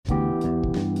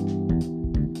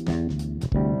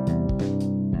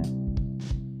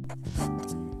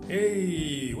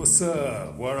Hey, what's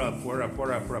up? What up?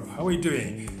 How are you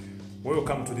doing?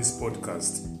 Welcome to this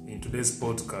podcast. In today's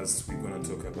podcast, we're going to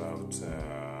talk about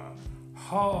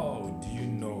how do you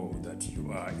know that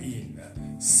you are in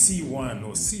C1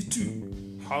 or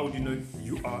C2? How do you know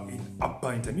you are in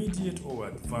upper intermediate or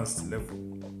advanced level?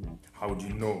 How do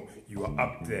you know you are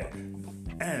up there?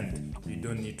 And you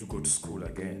don't need to go to school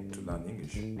again to learn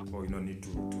English, or you don't need to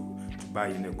buy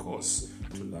in a course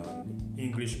to learn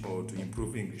English or to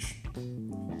improve English.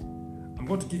 I'm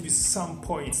going to give you some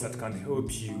points that can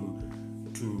help you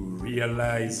to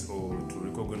realize or to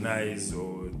recognize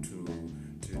or to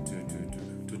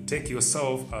take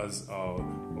yourself as or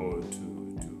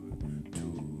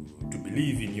to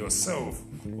believe in yourself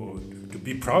or to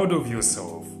be proud of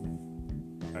yourself.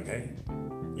 Okay?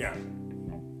 Yeah.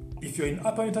 If you're in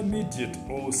upper intermediate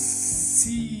or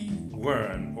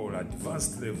C1 or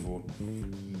advanced level,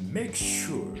 make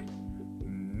sure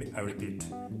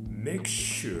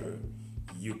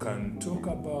you can talk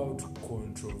about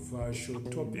controversial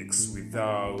topics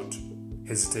without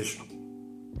hesitation.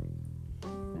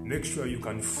 Make sure you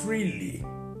can freely,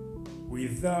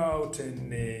 without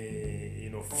any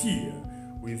fear,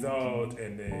 without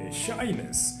any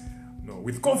shyness,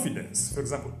 with confidence. For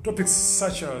example, topics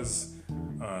such as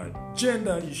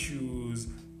gender issues,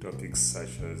 topics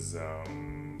such as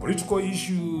political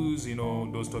issues,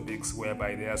 those topics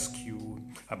whereby they ask you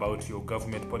about your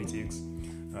government politics.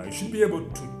 You should be able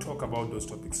to talk about those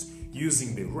topics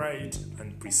using the right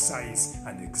and precise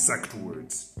and exact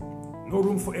words. No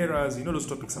room for errors. Those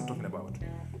topics I'm talking about.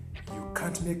 You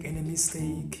can't make any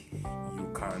mistake. You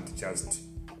can't just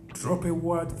drop a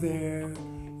word there.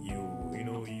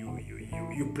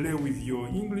 You play with your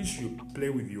English, you play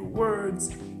with your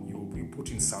words, you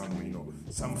put in some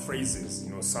phrases,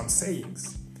 some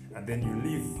sayings, and then you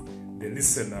leave the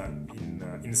listener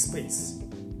in space.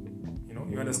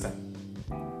 You understand?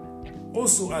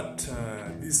 Also at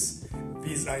these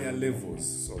higher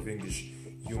levels of English,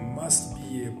 you must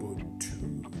be able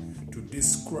to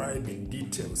describe in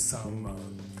detail some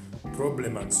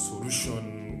problem and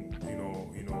solution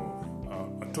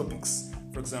topics.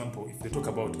 For example, if they talk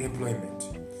about employment,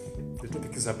 the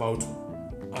topic is about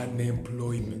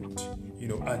unemployment.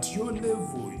 At your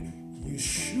level, you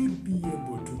should be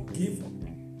able to give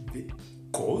the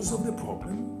cause of the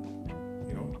problem.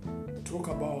 Talk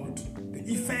about the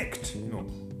effect.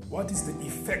 What is the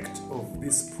effect of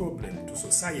this problem to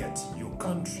society, your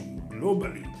country,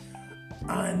 globally,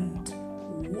 and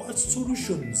what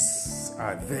solutions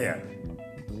are there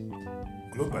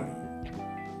globally,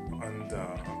 and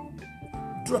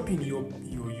drop in your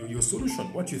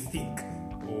solution, what you think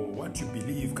or what you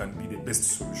believe can be the best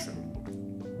solution.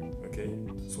 Okay,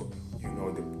 so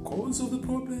the cause of the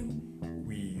problem,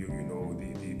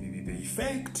 the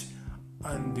effect,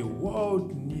 and the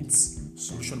world needs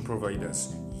solution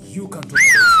providers. You can talk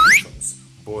about solutions,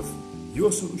 both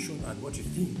your solution and what you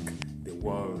think the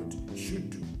world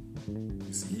should do.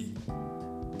 You see,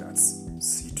 that's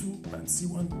C2 and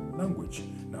C1 language.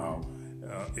 Now,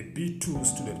 a B2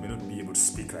 student may not be able to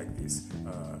speak like this.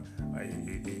 A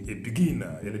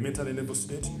beginner, elementary level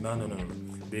student, no.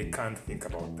 They can't think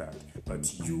about that.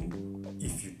 But you,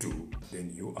 if you do, then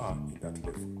you are in that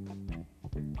level.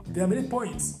 There are many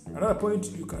points. Another point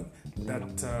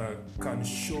that can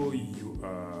show you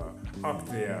up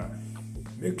there.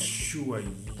 Make sure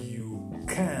you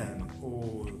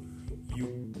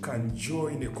can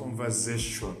join a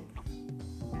conversation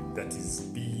that is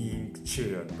being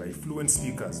chaired by fluent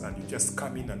speakers, and you just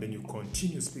come in and then you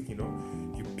continue speaking.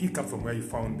 You pick up from where you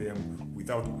found them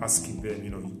without asking them.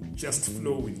 You just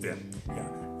flow with them. Yeah,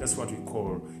 that's what we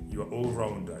call your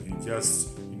all-rounder. You just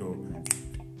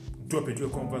drop into a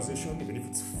conversation, even if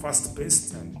it's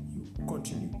fast-paced, and you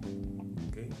continue.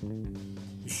 Okay.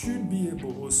 You should be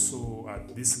able also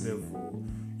at this level.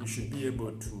 You should be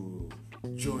able to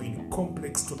join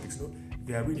complex topics.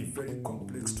 There are really very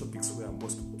complex topics where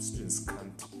most students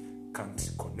can't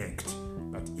connect.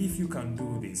 But if you can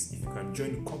do this, if you can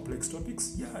join complex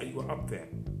topics, yeah, you are up there.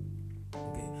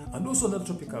 Okay. And also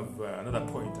another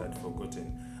point I'd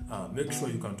forgotten. Make sure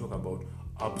you can talk about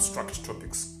abstract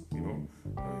topics. You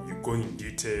go in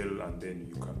detail, and then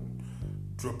you can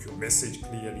drop your message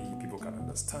clearly. People can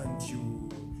understand you.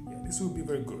 This will be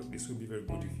very good. This will be very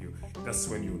good if you. That's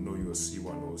when you know you're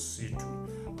C1 or C2,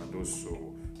 and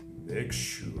also make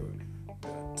sure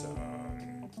that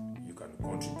you can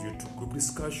contribute to group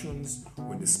discussions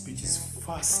when the speech is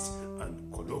fast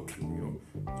and colloquial. You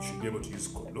should be able to use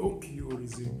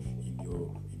colloquialism in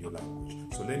your language.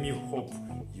 So let me hope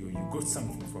you got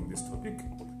something from this topic,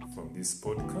 from this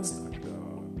podcast, and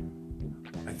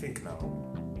I think now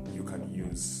you can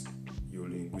use your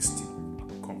linguistic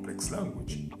complex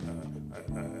language.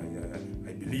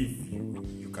 I believe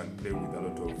you can play with a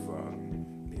lot of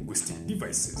linguistic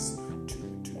devices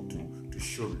to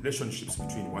show relationships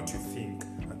between what you think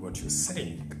and what you're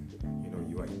saying.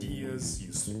 Your ideas,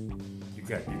 you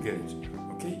get it.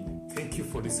 Okay? Thank you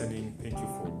for listening. Thank you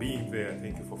for being there.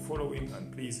 Thank you for following.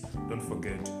 And please don't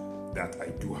forget that I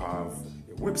do have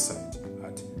a website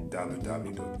at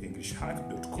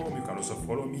www.englishhack.com. You can also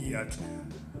follow me at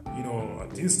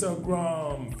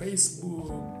Instagram,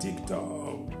 Facebook,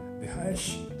 TikTok.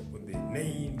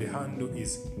 The handle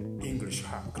is English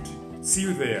Hacked. See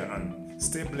you there and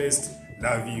stay blessed.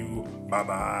 Love you.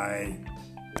 Bye-bye.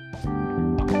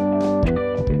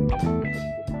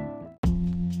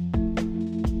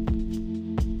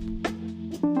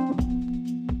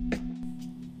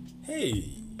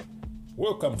 Hey,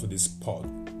 welcome to this pod.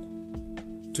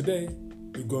 Today,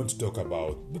 we're going to talk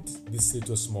about this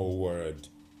little small word,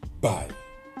 bye.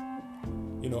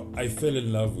 I fell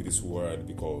in love with this word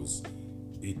because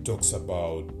it talks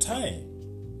about time,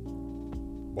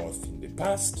 both in the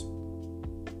past,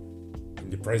 in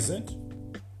the present,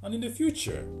 and in the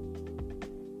future.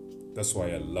 That's why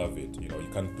I love it. You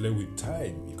can play with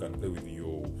time. You can play with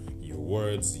your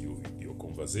words, your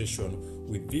conversation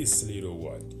with this little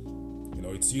word.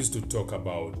 It's used to talk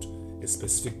about a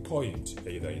specific point,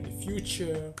 either in the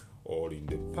future or in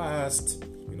the past,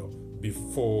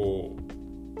 before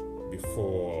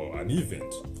an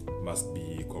event must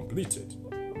be completed.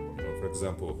 For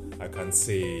example, I can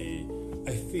say,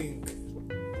 I think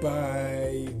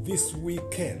by this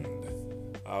weekend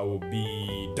I will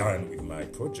be done with my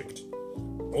project.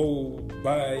 Or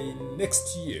by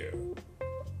next year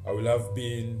I will have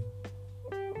been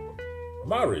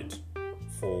married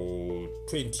for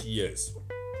 20 years.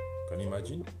 Can you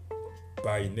imagine?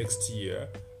 By next year,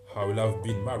 I will have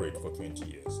been married for 20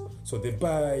 years. So the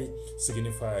by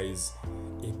signifies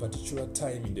a particular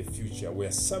time in the future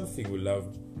where something will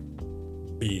have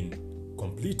been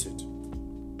completed.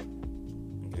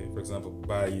 Okay, for example,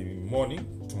 by morning,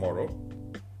 tomorrow,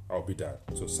 I'll be done.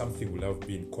 So something will have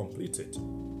been completed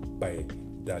by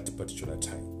that particular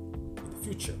time in the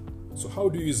future. So how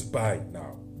do you use by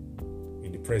now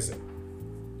in the present?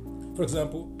 For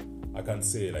example, I can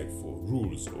say, like, for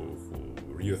rules or for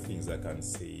real things, I can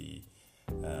say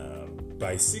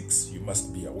by 6 you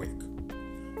must be awake,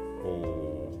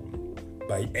 or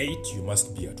by 8 you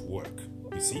must be at work.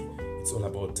 You see, it's all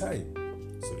about time.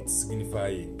 So it's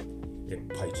signifying a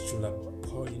particular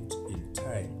point in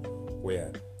time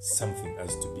where something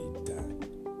has to be done.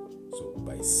 So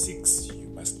by 6 you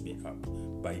must be up.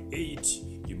 By 8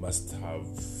 you must have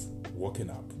woken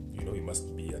up. You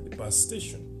must be at the bus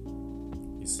station.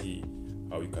 You see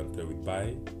how you can play with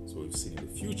by. So we've seen in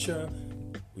the future,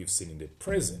 we've seen in the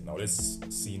present. Now let's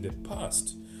see in the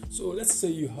past. So let's say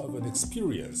you have an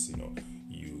experience.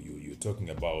 You're talking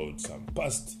about some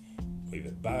past,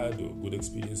 either bad or good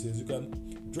experiences. You can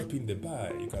drop in the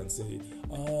by. You can say,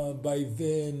 by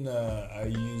then I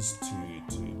used to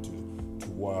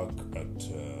work at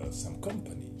some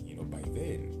company. By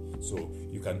then. So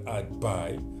you can add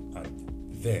by and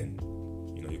then.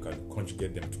 You can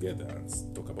conjugate them together and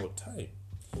talk about time.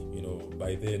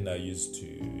 By then I used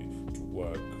to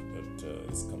work at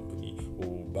this company,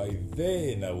 or by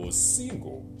then I was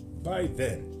single. By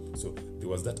then. So there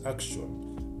was that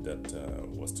action that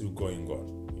was still going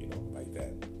on, by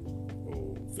then.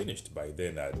 Or finished. By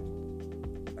then I'd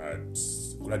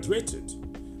graduated.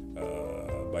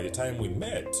 By the time we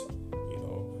met,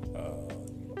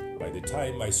 by the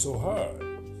time I saw her.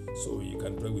 So you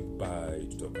can play with by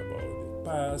to talk about the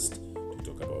past, to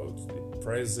talk about the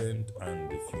present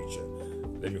and the future.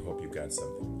 Let me hope you got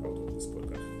something out of this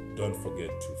podcast. Don't forget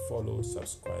to follow,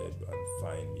 subscribe, and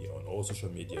find me on all social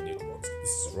media networks. This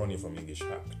is Ronnie from English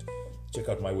Hacked. Check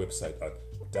out my website at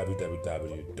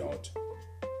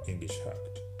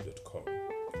www.englishhacked.com.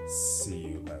 See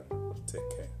you and take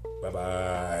care.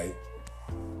 Bye-bye.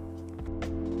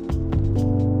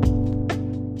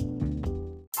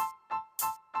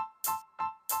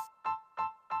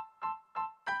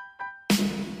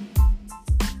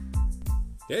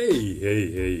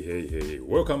 Hey.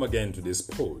 Welcome again to this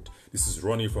pod. This is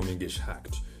Ronnie from English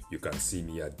Hacked. You can see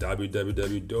me at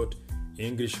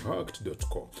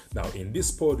www.englishhacked.com. Now, in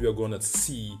this pod, we are going to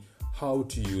see how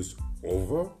to use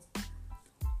over,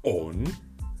 on,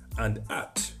 and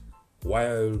at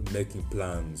while making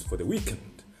plans for the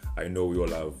weekend. I know we all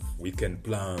have weekend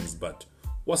plans, but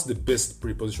what's the best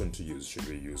preposition to use? Should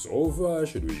we use over,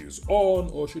 should we use on,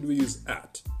 or should we use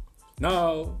at?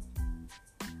 Now,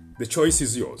 the choice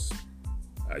is yours.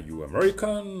 Are you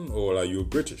American or are you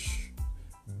British?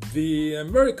 The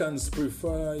Americans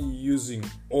prefer using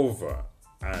over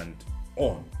and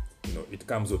on. It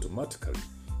comes automatically.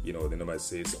 The number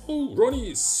says, "Oh,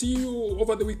 Ronnie, see you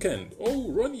over the weekend.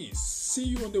 Oh, Ronnie, see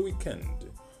you on the weekend."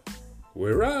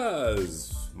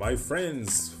 Whereas my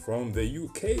friends from the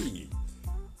UK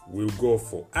will go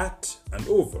for at and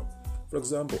over. For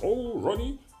example, "Oh,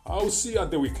 Ronnie, I'll see you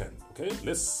at the weekend. Okay,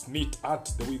 let's meet at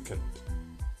the weekend."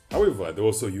 However, they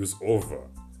also use over,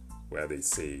 where they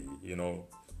say,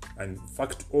 in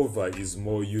fact, over is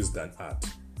more used than at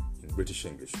in British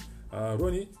English.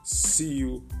 "Ronnie, see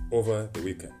you over the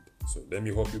weekend." So let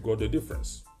me hope you got the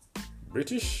difference.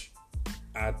 British,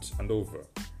 at and over.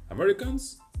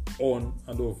 Americans, on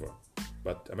and over.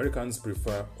 But Americans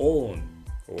prefer on,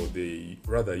 or they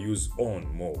rather use on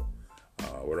more,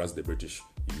 whereas the British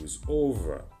use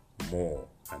over more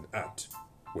and at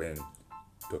when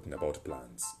talking about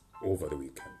plans. Over the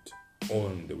weekend,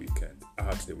 on the weekend,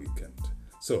 at the weekend.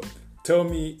 So tell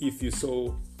me if you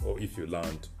saw or if you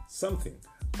learned something,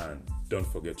 and don't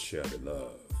forget to share the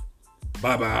love.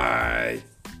 Bye-bye.